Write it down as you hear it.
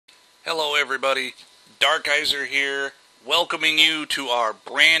Hello everybody, Darkizer here, welcoming you to our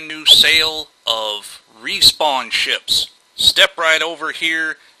brand new sale of respawn ships. Step right over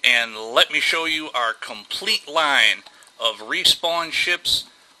here and let me show you our complete line of respawn ships.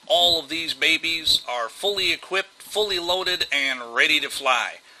 All of these babies are fully equipped, fully loaded, and ready to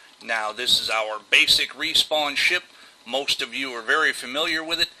fly. Now this is our basic respawn ship. Most of you are very familiar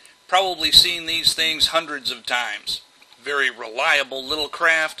with it, probably seen these things hundreds of times. Very reliable little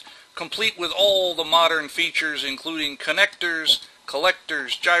craft, complete with all the modern features including connectors,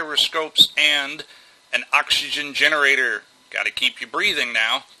 collectors, gyroscopes, and an oxygen generator. Got to keep you breathing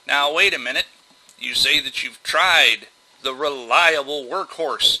now. Now wait a minute, you say that you've tried the reliable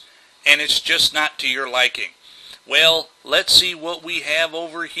workhorse and it's just not to your liking. Well, let's see what we have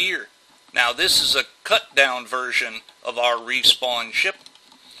over here. Now this is a cut down version of our respawn ship.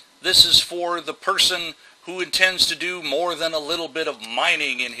 This is for the person who intends to do more than a little bit of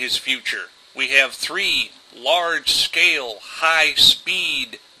mining in his future. We have 3 large-scale,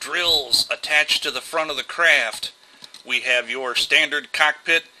 high-speed drills attached to the front of the craft. We have your standard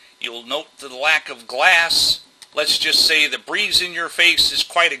cockpit. You'll note the lack of glass. Let's just say the breeze in your face is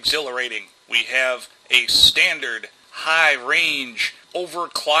quite exhilarating. We have a standard, high-range,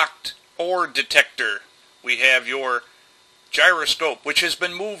 overclocked ore detector. We have your gyroscope, which has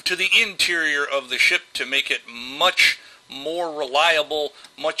been moved to the interior of the ship to make it much more reliable,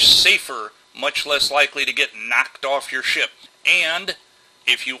 much safer, much less likely to get knocked off your ship. And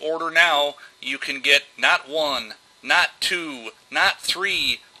if you order now, you can get not 1, not 2, not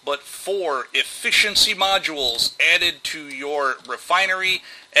 3, but 4 efficiency modules added to your refinery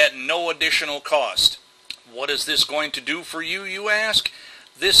at no additional cost. What is this going to do for you, you ask?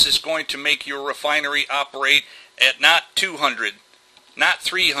 This is going to make your refinery operate at not 200, not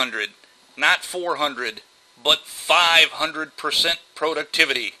 300, not 400, but 500%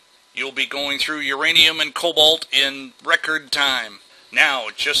 productivity. You'll be going through uranium and cobalt in record time. Now,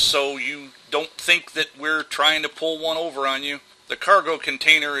 just so you don't think that we're trying to pull one over on you, the cargo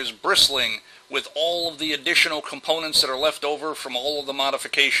container is bristling with all of the additional components that are left over from all of the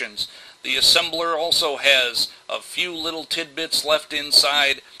modifications. The assembler also has a few little tidbits left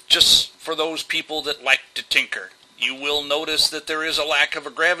inside just for those people that like to tinker. You will notice that there is a lack of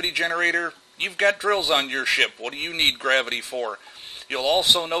a gravity generator. You've got drills on your ship. What do you need gravity for? You'll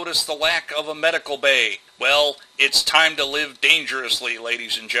also notice the lack of a medical bay. Well, it's time to live dangerously,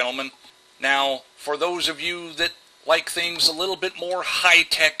 ladies and gentlemen. Now, for those of you that like things a little bit more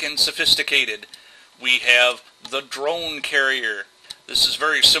high-tech and sophisticated, we have the drone carrier. This is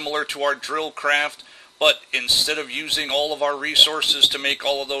very similar to our drill craft, but instead of using all of our resources to make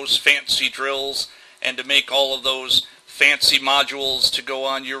all of those fancy drills and to make all of those fancy modules to go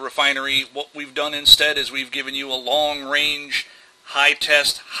on your refinery, what we've done instead is we've given you a long-range,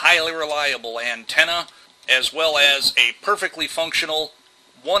 high-test, highly reliable antenna, as well as a perfectly functional,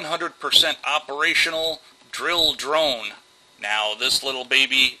 100% operational drill drone. Now, this little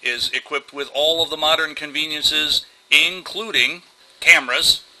baby is equipped with all of the modern conveniences, including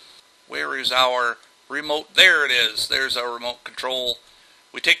cameras. Where is our remote? There it is. There's our remote control.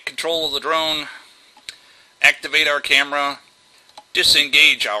 We take control of the drone, activate our camera,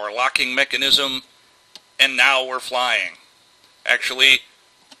 disengage our locking mechanism, and now we're flying. Actually,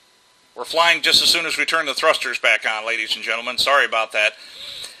 we're flying just as soon as we turn the thrusters back on, ladies and gentlemen. Sorry about that.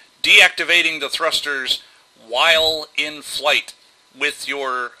 Deactivating the thrusters while in flight with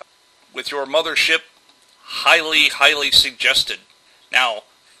your mothership, highly suggested. Now,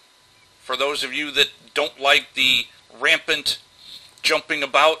 for those of you that don't like the rampant jumping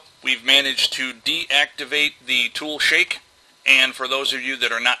about, we've managed to deactivate the tool shake, and for those of you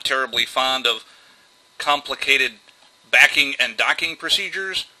that are not terribly fond of complicated backing and docking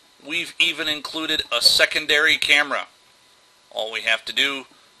procedures, we've even included a secondary camera. All we have to do,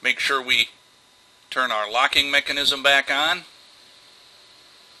 make sure we turn our locking mechanism back on.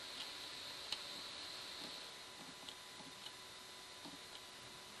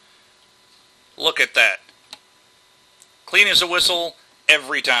 Look at that. Clean as a whistle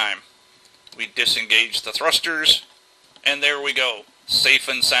every time. We disengage the thrusters, and there we go, safe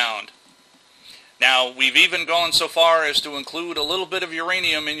and sound. Now, we've even gone so far as to include a little bit of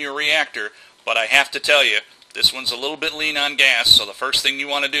uranium in your reactor, but I have to tell you, this one's a little bit lean on gas, so the first thing you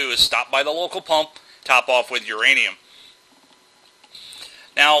want to do is stop by the local pump, top off with uranium.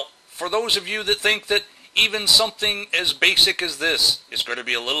 Now, for those of you that think that even something as basic as this is going to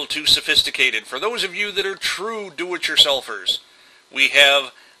be a little too sophisticated, for those of you that are true do-it-yourselfers, we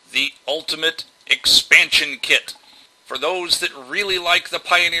have the ultimate expansion kit. For those that really like the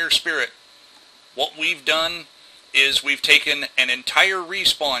pioneer spirit, what we've done is we've taken an entire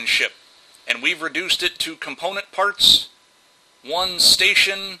respawn ship and we've reduced it to component parts, one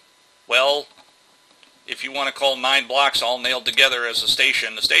station, well, if you want to call 9 blocks all nailed together as a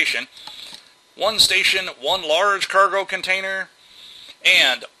station, one station, one large cargo container,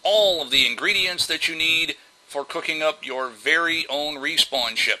 and all of the ingredients that you need for cooking up your very own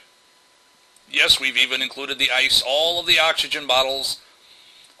respawn ship. Yes, we've even included the ice, all of the oxygen bottles,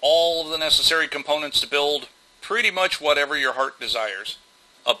 all of the necessary components to build pretty much whatever your heart desires.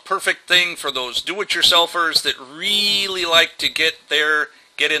 A perfect thing for those do-it-yourselfers that really like to get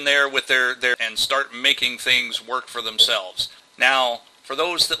in there with their and start making things work for themselves. Now, for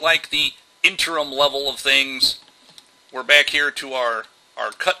those that like the interim level of things, we're back here to our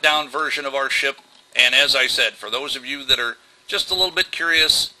cut-down version of our ship. And as I said, for those of you that are just a little bit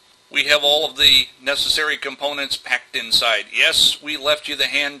curious, we have all of the necessary components packed inside. Yes, we left you the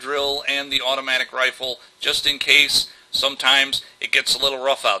hand drill and the automatic rifle just in case sometimes it gets a little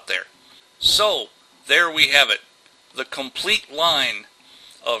rough out there. So, there we have it. The complete line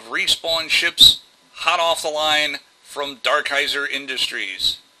of respawn ships, hot off the line from Darkheiser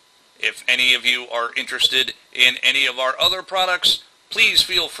Industries. If any of you are interested in any of our other products, please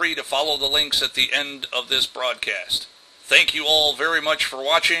feel free to follow the links at the end of this broadcast. Thank you all very much for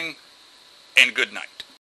watching, and good night.